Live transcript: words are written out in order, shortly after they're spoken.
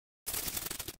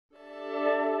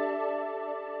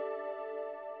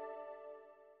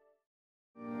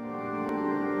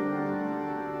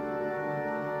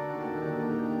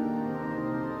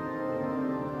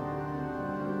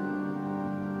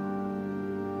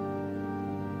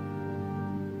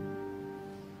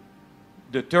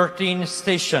The 13th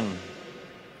station.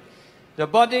 The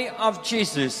body of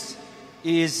Jesus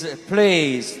is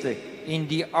placed in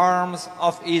the arms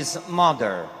of his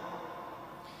mother.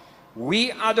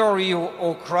 We adore you,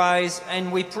 O Christ,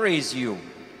 and we praise you.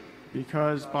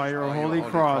 Because by your holy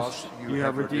cross you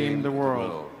have redeemed the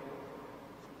world.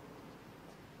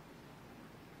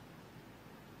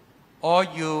 All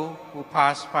you who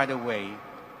pass by the way,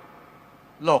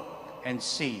 look and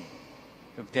see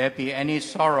if there be any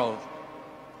sorrow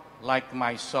like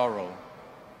my sorrow.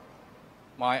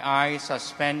 My eyes are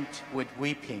spent with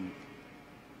weeping,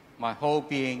 my whole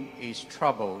being is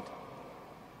troubled,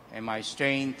 and my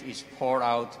strength is poured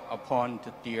out upon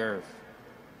the earth,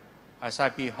 as I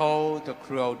behold the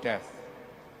cruel death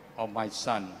of my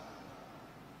son,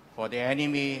 for the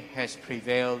enemy has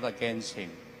prevailed against him.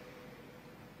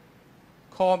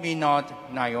 Call me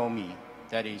not Naomi,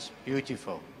 that is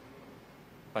beautiful,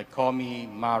 but call me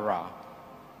Mara,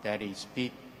 that is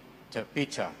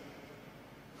bitter.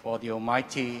 For the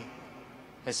Almighty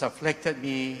has afflicted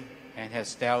me and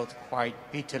has dealt quite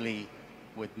bitterly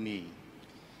with me.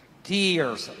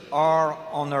 Tears are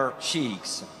on her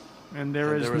cheeks, and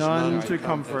there is none to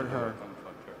comfort her.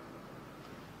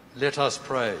 Let us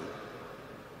pray.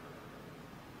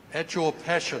 At your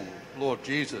passion, Lord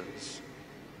Jesus,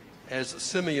 as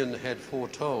Simeon had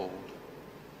foretold,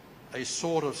 a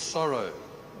sword of sorrow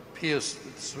pierced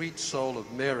the sweet soul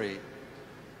of Mary,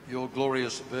 your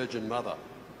glorious Virgin Mother.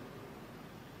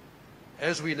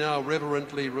 As we now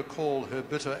reverently recall her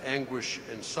bitter anguish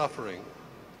and suffering,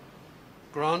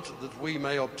 grant that we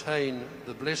may obtain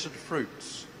the blessed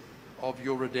fruits of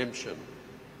your redemption.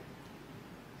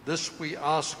 This we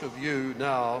ask of you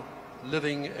now,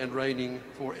 living and reigning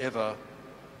forever.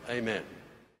 Amen.